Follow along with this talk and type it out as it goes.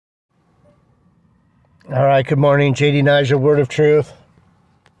All right, good morning. JD Niger, Word of Truth.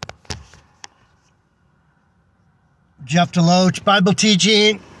 Jeff Deloach, Bible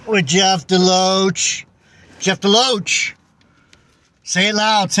teaching with Jeff Deloach. Jeff Deloach. Say it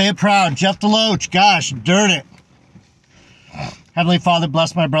loud, say it proud. Jeff Deloach, gosh, darn it. Heavenly Father,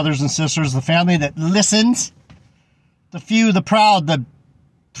 bless my brothers and sisters, the family that listens, the few, the proud, the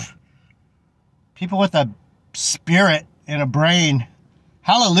people with a spirit and a brain.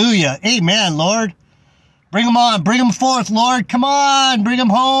 Hallelujah. Amen, Lord. Bring them on. Bring them forth, Lord. Come on. Bring them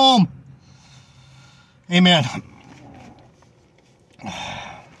home. Amen.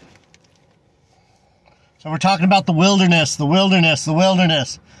 So we're talking about the wilderness, the wilderness, the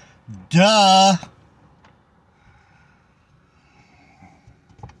wilderness. Duh.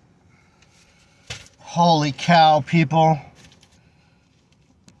 Holy cow, people.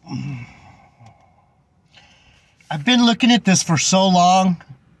 I've been looking at this for so long.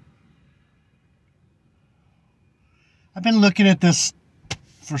 I've been looking at this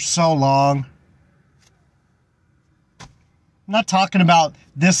for so long. I'm not talking about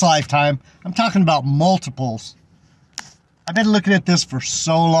this lifetime. I'm talking about multiples. I've been looking at this for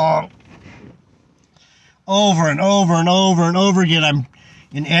so long. Over and over and over and over again.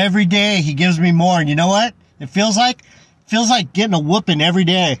 And every day he gives me more. And you know what? It feels like getting a whooping every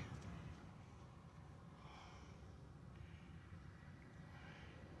day.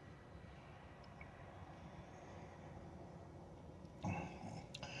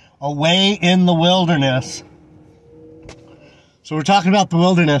 Away in the wilderness. So we're talking about the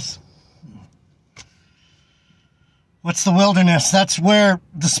wilderness. What's the wilderness? That's where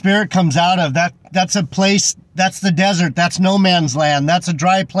the Spirit comes out of. That's a place, that's the desert, that's no man's land. That's a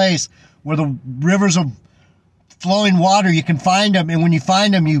dry place where the rivers of flowing water, you can find them. And when you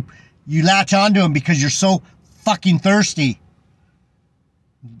find them, you latch onto them because you're so fucking thirsty.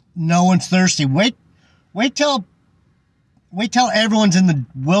 No one's thirsty. Wait till everyone's in the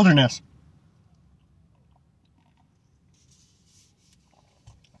wilderness.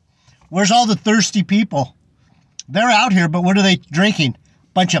 Where's all the thirsty people? They're out here, but what are they drinking?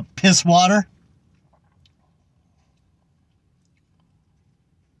 Bunch of piss water.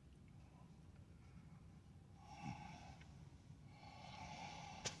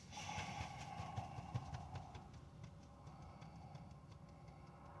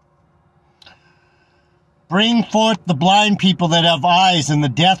 Bring forth the blind people that have eyes and the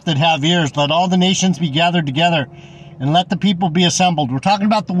deaf that have ears. Let all the nations be gathered together and let the people be assembled. We're talking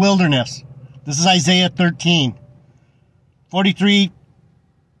about the wilderness. This is Isaiah 13. 43:8.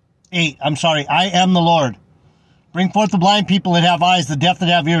 I'm sorry. I am the Lord. Bring forth the blind people that have eyes, the deaf that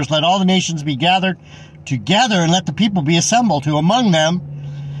have ears. Let all the nations be gathered together and let the people be assembled, who among them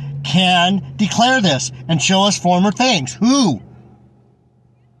can declare this and show us former things. Who?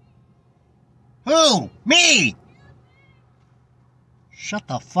 Who? Me! Shut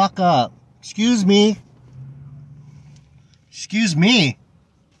the fuck up. Excuse me. Excuse me.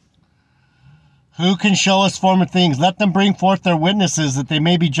 Who can show us former things? Let them bring forth their witnesses that they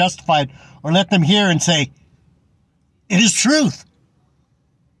may be justified, or let them hear and say, it is truth.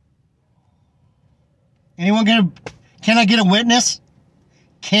 Anyone can I get a witness?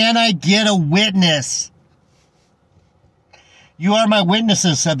 Can I get a witness? You are my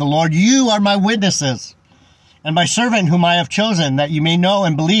witnesses, said the Lord. You are my witnesses, and my servant whom I have chosen, that you may know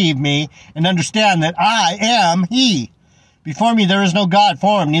and believe me and understand that I am he. Before me there is no God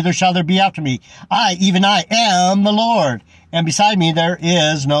formed, neither shall there be after me. I, even I, am the Lord, and beside me there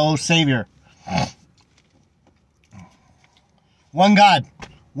is no Savior. One God,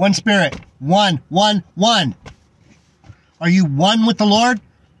 one Spirit, one. Are you one with the Lord?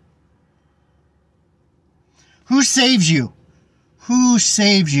 Who saves you? Who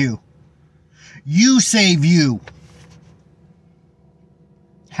saves you? You save you.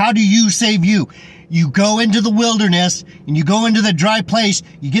 How do you save you? You go into the wilderness and you go into the dry place.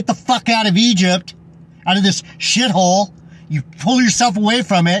 You get the fuck out of Egypt, out of this shithole. You pull yourself away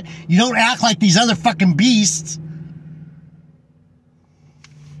from it. You don't act like these other fucking beasts.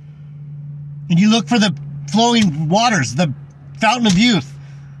 And you look for the flowing waters, the fountain of youth,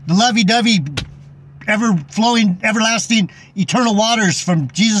 the lovey-dovey, ever-flowing, everlasting, eternal waters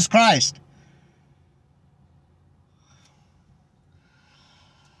from Jesus Christ.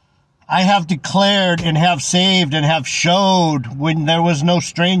 I have declared and have saved and have showed when there was no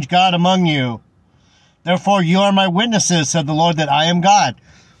strange God among you. Therefore you are my witnesses, said the Lord, that I am God.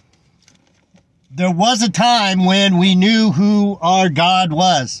 There was a time when we knew who our God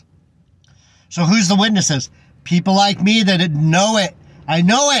was. So who's the witnesses? People like me that know it. I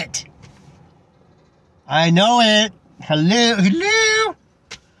know it. I know it. Hello, hello.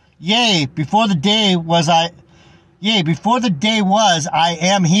 Yea, before the day was, I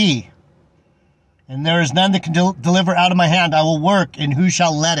am he. And there is none that can deliver out of my hand. I will work, and who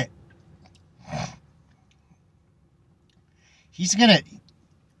shall let it? He's going to...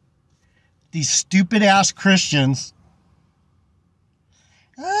 These stupid-ass Christians...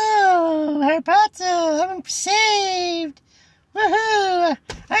 Oh, Harpazzo, I'm saved. Woohoo,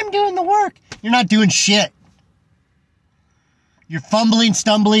 I'm doing the work. You're not doing shit. You're fumbling,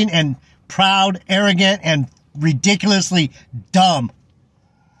 stumbling, and proud, arrogant, and ridiculously dumb.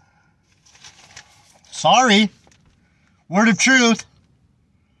 Sorry. Word of truth.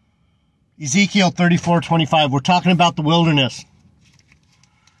 Ezekiel 34:25. We're talking about the wilderness.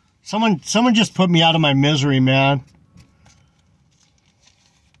 Someone just put me out of my misery, man.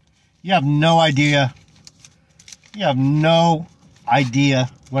 You have no idea. You have no idea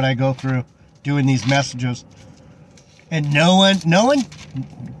what I go through doing these messages. And no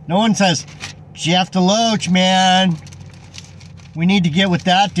one says, Jeff DeLoach, man. We need to get with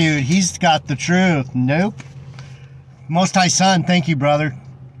that dude. He's got the truth. Nope. Most High Son, thank you, brother.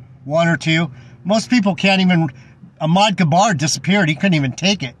 One or two. Most people can't even... Ahmad Gabar disappeared. He couldn't even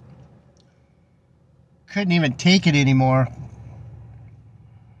take it. Couldn't even take it anymore.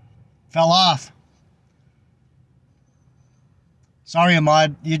 Fell off. Sorry,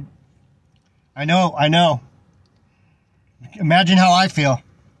 Ahmad. I know. Imagine how I feel.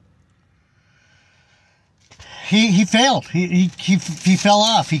 He failed. He fell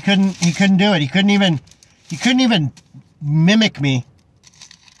off. He couldn't do it. He couldn't even mimic me.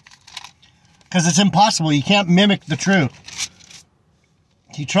 Because it's impossible. You can't mimic the truth.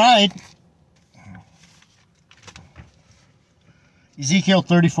 He tried. Ezekiel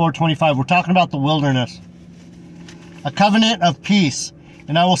 34:25. We're talking about the wilderness. A covenant of peace.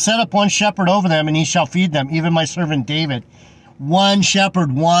 And I will set up one shepherd over them, and he shall feed them, even my servant David. One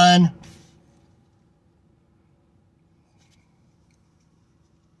shepherd, one.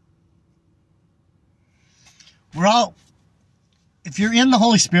 We're all, if you're in the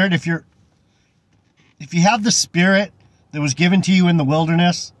Holy Spirit, if you have the Spirit that was given to you in the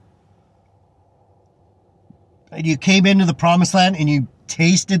wilderness, and you came into the promised land and you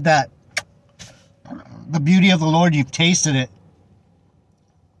tasted that, the beauty of the Lord, you've tasted it,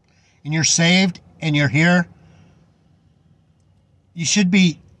 and you're saved and you're here, you should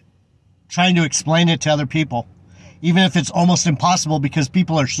be trying to explain it to other people, even if it's almost impossible because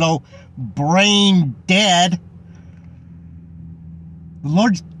people are so brain dead.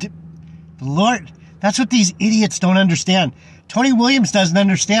 The Lord, that's what these idiots don't understand. Tony Williams doesn't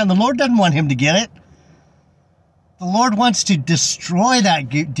understand. The Lord doesn't want him to get it. The Lord wants to destroy that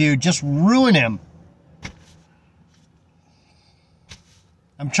dude, just ruin him.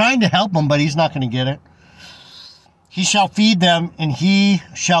 I'm trying to help him, but he's not going to get it. He shall feed them, and he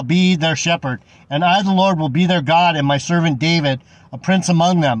shall be their shepherd. And I, the Lord, will be their God, and my servant David, a prince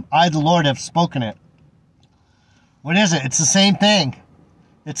among them. I, the Lord, have spoken it. What is it? It's the same thing.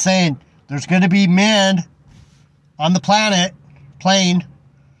 It's saying there's going to be men on the plane.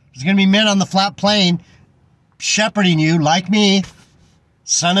 There's going to be men on the flat plane shepherding you like me,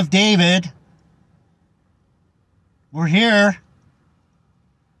 son of David. We're here.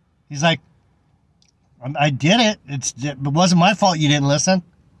 He's like, I did it. It wasn't my fault you didn't listen.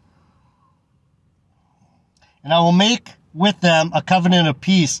 And I will make with them a covenant of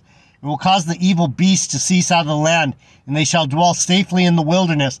peace. It will cause the evil beasts to cease out of the land, and they shall dwell safely in the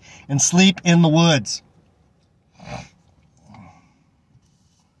wilderness and sleep in the woods.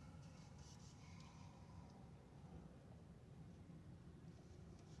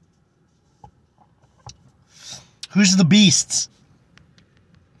 Who's the beasts?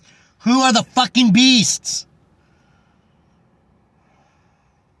 Who are the fucking beasts?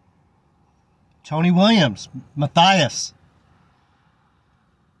 Tony Williams, Matthias,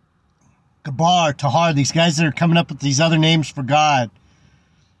 Gabar, Tahar, these guys that are coming up with these other names for God.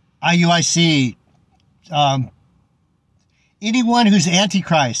 IUIC. Anyone who's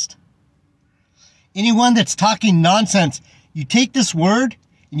Antichrist. Anyone that's talking nonsense. You take this word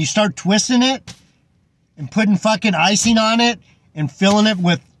and you start twisting it and putting fucking icing on it and filling it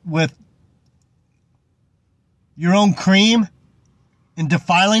with your own cream and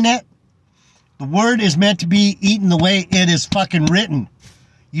defiling it. The word is meant to be eaten the way it is fucking written.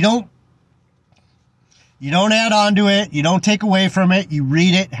 You don't add on to it. You don't take away from it. You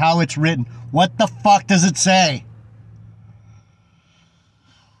read it how it's written. What the fuck does it say?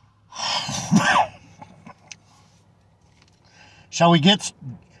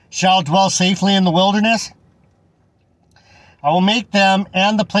 Shall dwell safely in the wilderness? I will make them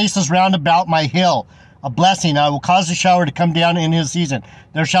and the places round about my hill, a blessing. I will cause the shower to come down in his season.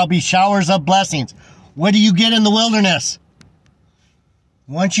 There shall be showers of blessings. What do you get in the wilderness?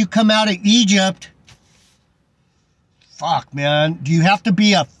 Once you come out of Egypt, fuck, man. Do you have to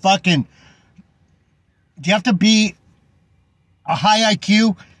be a high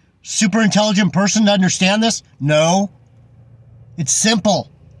IQ, super intelligent person to understand this? No. It's simple.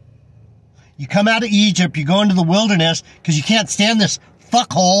 You come out of Egypt, you go into the wilderness because you can't stand this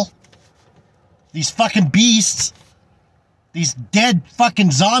fuckhole. These fucking beasts. These dead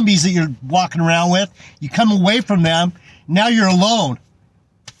fucking zombies that you're walking around with. You come away from them. Now you're alone.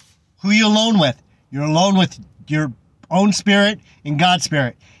 Who are you alone with? You're alone with your own spirit and God's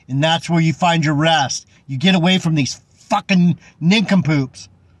spirit. And that's where you find your rest. You get away from these fucking nincompoops.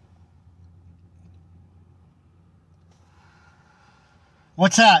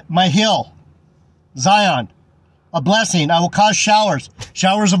 What's that? My hill. Zion. A blessing. I will cause showers.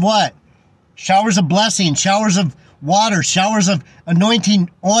 Showers of what? Showers of blessing. Showers of water. Showers of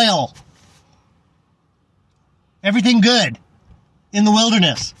anointing oil. Everything good in the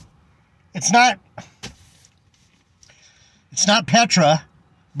wilderness. It's not Petra,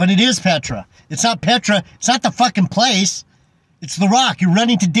 but it is Petra. It's not Petra. It's not the fucking place. It's the rock. You're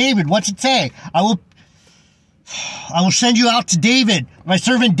running to David. What's it say? I will send you out to David, my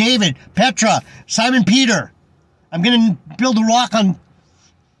servant David, Petra, Simon Peter. I'm going to build a rock on...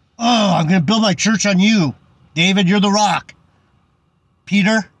 I'm going to build my church on you. David, you're the rock.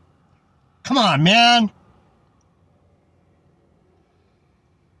 Peter, come on, man.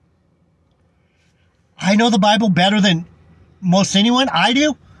 I know the Bible better than most anyone. I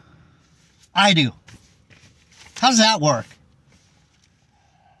do. How does that work?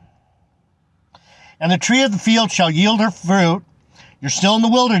 And the tree of the field shall yield her fruit. You're still in the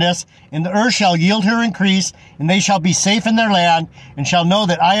wilderness. And the earth shall yield her increase. And they shall be safe in their land. And shall know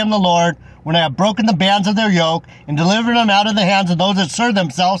that I am the Lord, when I have broken the bands of their yoke, and delivered them out of the hands of those that serve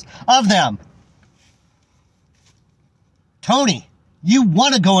themselves of them. Tony, you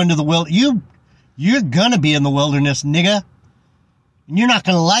want to go into the wilderness. You're going to be in the wilderness, nigga. And you're not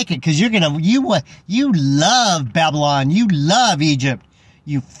going to like it because you love Babylon. You love Egypt.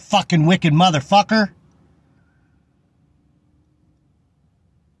 You fucking wicked motherfucker.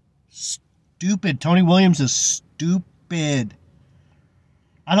 Stupid. Tony Williams is stupid.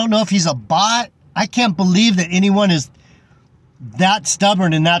 I don't know if he's a bot. I can't believe that anyone is that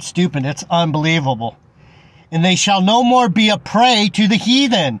stubborn and that stupid. It's unbelievable. And they shall no more be a prey to the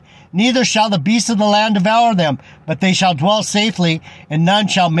heathen. Neither shall the beasts of the land devour them, but they shall dwell safely, and none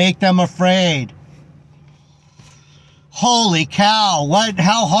shall make them afraid. Holy cow.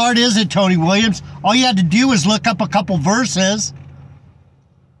 How hard is it, Tony Williams? All you had to do was look up a couple verses.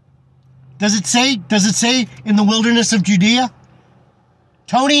 Does it say in the wilderness of Judea?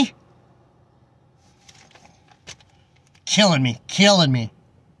 Tony? Killing me.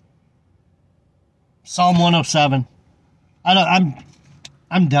 Psalm 107.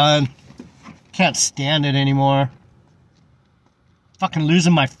 I'm done. Can't stand it anymore. Fucking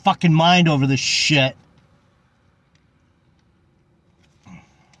losing my fucking mind over this shit.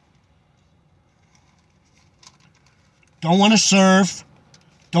 Don't want to serve.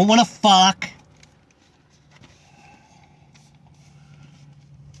 Don't want to fuck.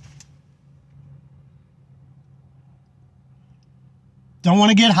 Don't want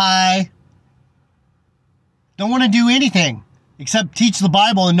to get high. Don't want to do anything except teach the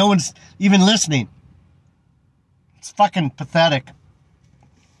Bible and no one's even listening. It's fucking pathetic.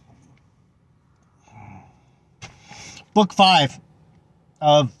 Book 5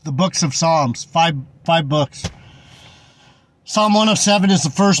 of the books of Psalms. Five books. Psalm 107 is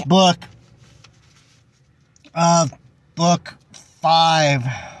the first book of book 5.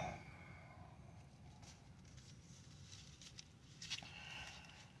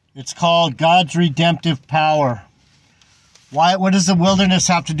 It's called God's Redemptive Power. What does the wilderness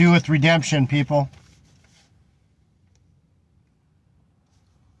have to do with redemption, people?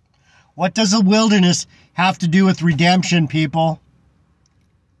 What does the wilderness have to do with redemption, people?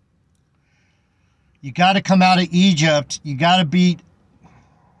 You got to come out of Egypt. You got to beat...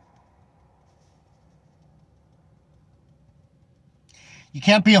 You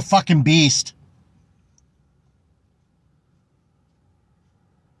can't be a fucking beast.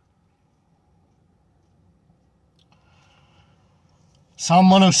 Psalm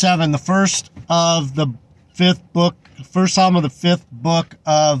 107, the first of the fifth book, first psalm of the fifth book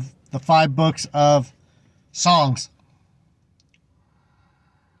of the 5 books of songs.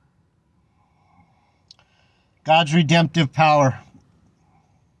 God's redemptive power.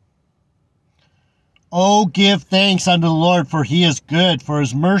 Oh, give thanks unto the Lord, for he is good, for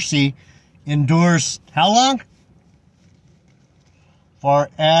his mercy endures how long?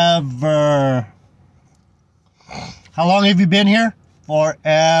 Forever. How long have you been here?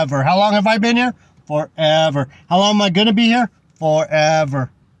 Forever. How long have I been here? Forever. How long am I going to be here?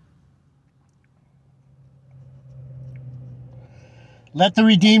 Forever. Let the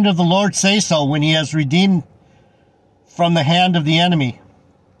redeemed of the Lord say so when he has redeemed from the hand of the enemy.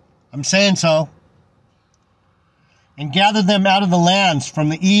 I'm saying so. And gather them out of the lands, from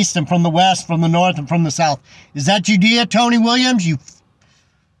the east and from the west, from the north and from the south. Is that Judea, Tony Williams? You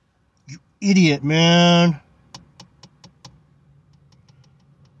idiot, man.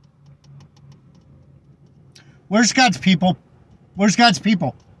 Where's God's people? Where's God's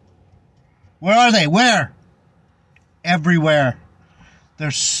people? Where are they? Where? Everywhere.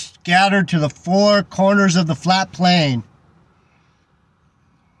 They're scattered to the four corners of the flat plain.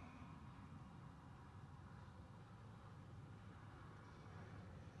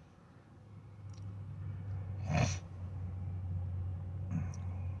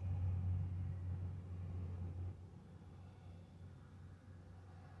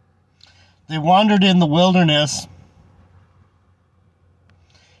 They wandered in the wilderness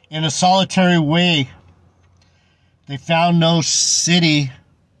in a solitary way. They found no city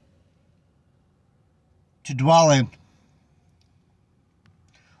to dwell in.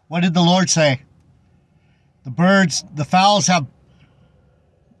 What did the Lord say? The birds, the fowls have,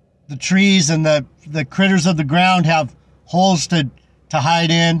 the trees and the critters of the ground have holes to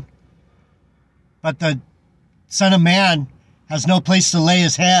hide in. But the Son of Man has no place to lay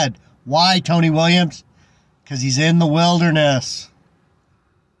his head. Why, Tony Williams? Because he's in the wilderness.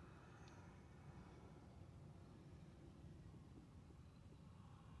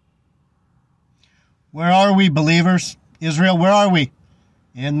 Where are we, believers? Israel, where are we?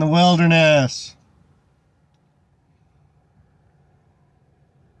 In the wilderness.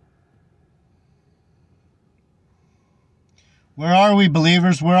 Where are we,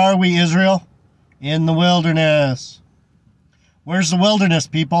 believers? Where are we, Israel? In the wilderness. Where's the wilderness,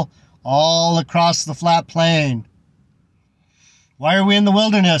 people? All across the flat plain. Why are we in the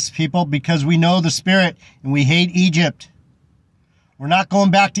wilderness, people? Because we know the Spirit and we hate Egypt. We're not going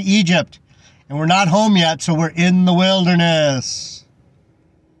back to Egypt. And we're not home yet, so we're in the wilderness.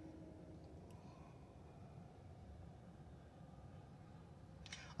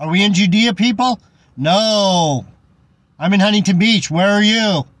 Are we in Judea, people? No. I'm in Huntington Beach. Where are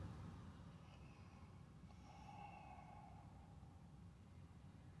you?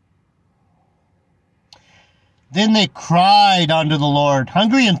 Then they cried unto the Lord,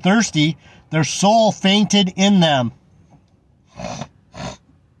 hungry and thirsty, their soul fainted in them.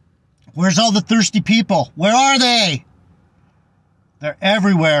 Where's all the thirsty people? Where are they? They're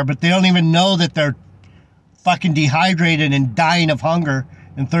everywhere, but they don't even know that they're fucking dehydrated and dying of hunger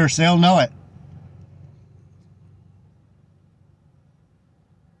and thirst. They don't know it.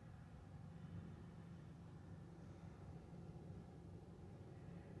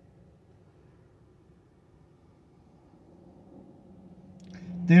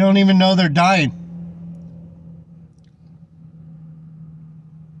 They don't even know they're dying.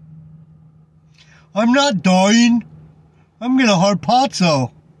 I'm not dying. I'm gonna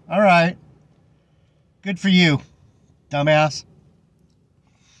harpazo. All right. Good for you, dumbass.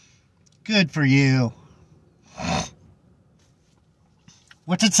 Good for you.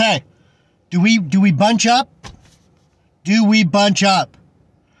 What's it say? Do we bunch up? Do we bunch up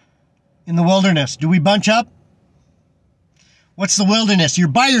in the wilderness? Do we bunch up? What's the wilderness? You're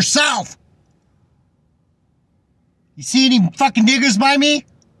by yourself. You see any fucking niggers by me?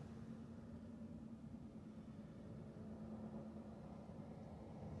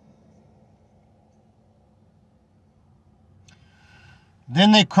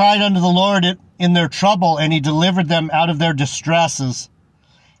 Then they cried unto the Lord in their trouble, and he delivered them out of their distresses.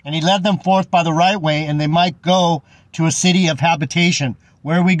 And he led them forth by the right way, and they might go to a city of habitation.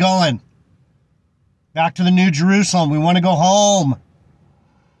 Where are we going? Back to the New Jerusalem. We want to go home.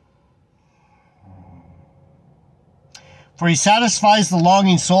 For he satisfies the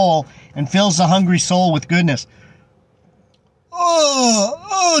longing soul and fills the hungry soul with goodness.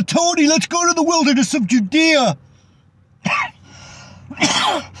 Oh, Tony, let's go to the wilderness of Judea.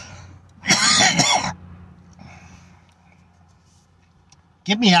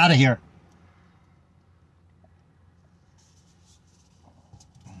 Get me out of here.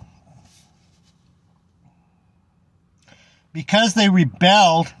 Because they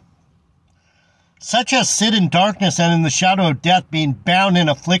rebelled, such as sit in darkness and in the shadow of death, being bound in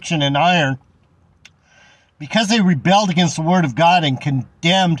affliction and iron, because they rebelled against the word of God and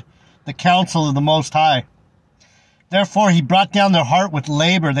condemned the counsel of the Most High. Therefore he brought down their heart with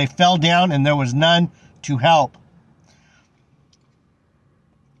labor. They fell down, and there was none to help.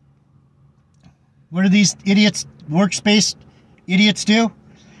 What do these idiots, workspace idiots do?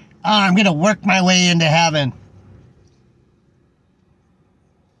 I'm going to work my way into heaven.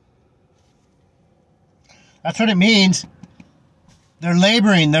 That's what it means. They're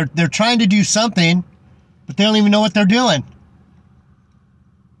laboring. They're trying to do something, but they don't even know what they're doing.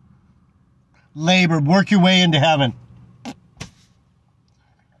 Labor, work your way into heaven.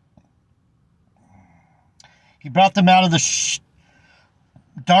 He brought them out of the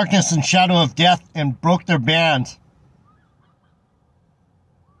darkness and shadow of death and broke their bands.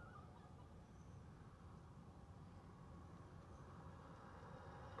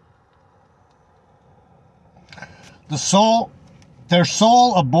 Their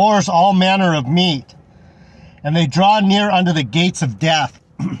soul abhors all manner of meat, and they draw near unto the gates of death.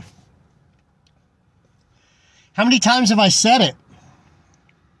 How many times have I said it?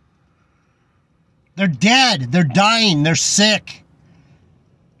 They're dead. They're dying. They're sick.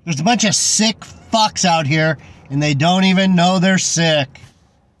 There's a bunch of sick fucks out here, and they don't even know they're sick.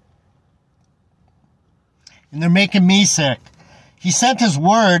 And they're making me sick. He sent his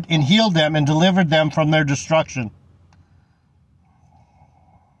word and healed them and delivered them from their destruction.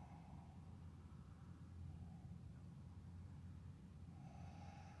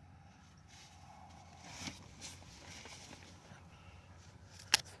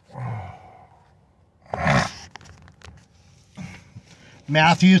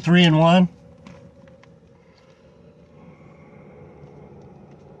 Matthew 3:1.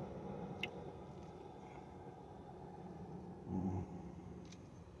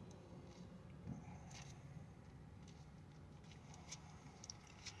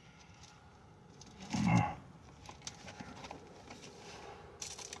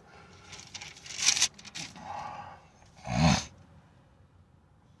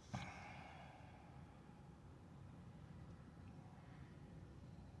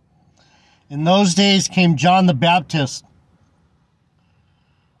 In those days came John the Baptist,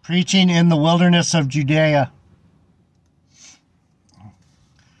 preaching in the wilderness of Judea.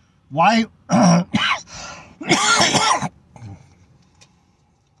 Why?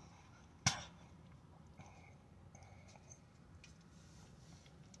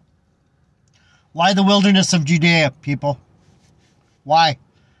 Why the wilderness of Judea, people? Why?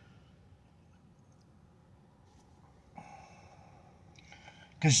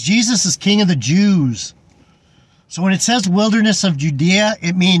 Because Jesus is King of the Jews. So when it says wilderness of Judea,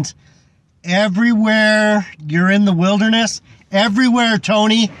 it means everywhere you're in the wilderness. Everywhere,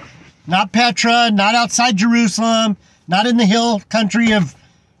 Tony. Not Petra, not outside Jerusalem, not in the hill country of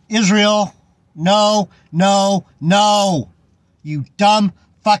Israel. No, no, no. You dumb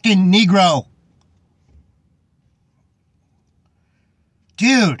fucking Negro.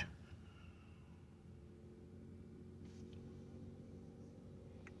 Dude.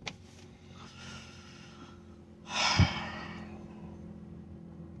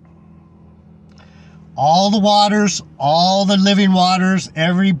 All the waters, all the living waters,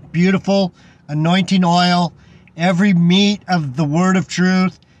 every beautiful anointing oil, every meat of the word of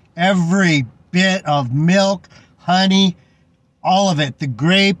truth, every bit of milk, honey, all of it, the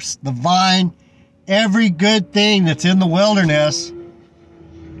grapes, the vine, every good thing that's in the wilderness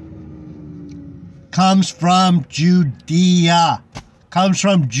comes from Judea, comes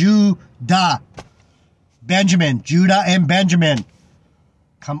from Judah, Benjamin, Judah and Benjamin.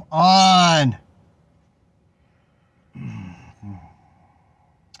 Come on.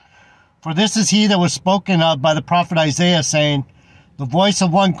 For this is he that was spoken of by the prophet Isaiah, saying, the voice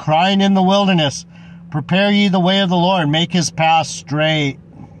of one crying in the wilderness, prepare ye the way of the Lord, make his path straight.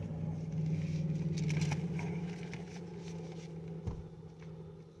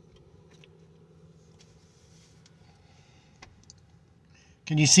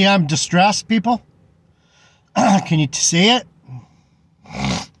 Can you see I'm distressed, people? Can you see it?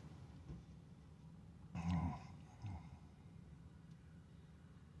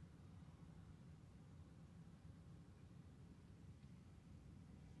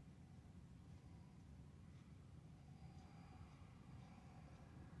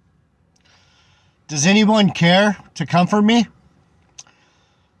 Does anyone care to comfort me?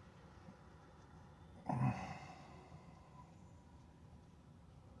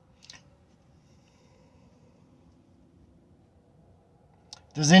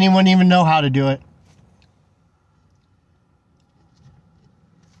 Does anyone even know how to do it?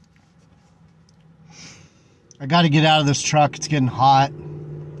 I got to get out of this truck. It's getting hot.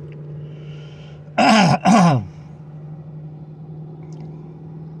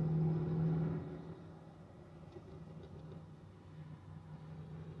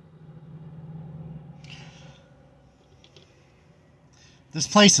 This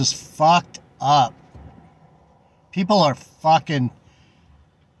place is fucked up. People are fucking...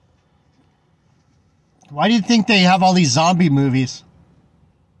 Why do you think they have all these zombie movies?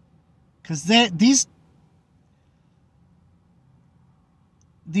 Because these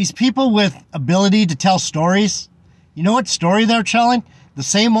people with ability to tell stories, you know what story they're telling? The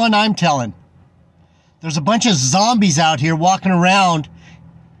same one I'm telling. There's a bunch of zombies out here walking around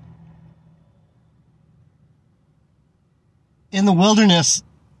in the wilderness.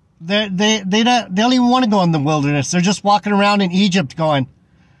 They don't even want to go in the wilderness. They're just walking around in Egypt going,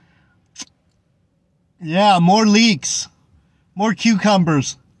 yeah, more leeks, more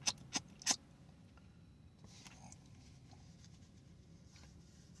cucumbers.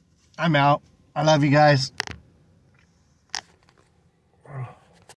 I'm out. I love you guys.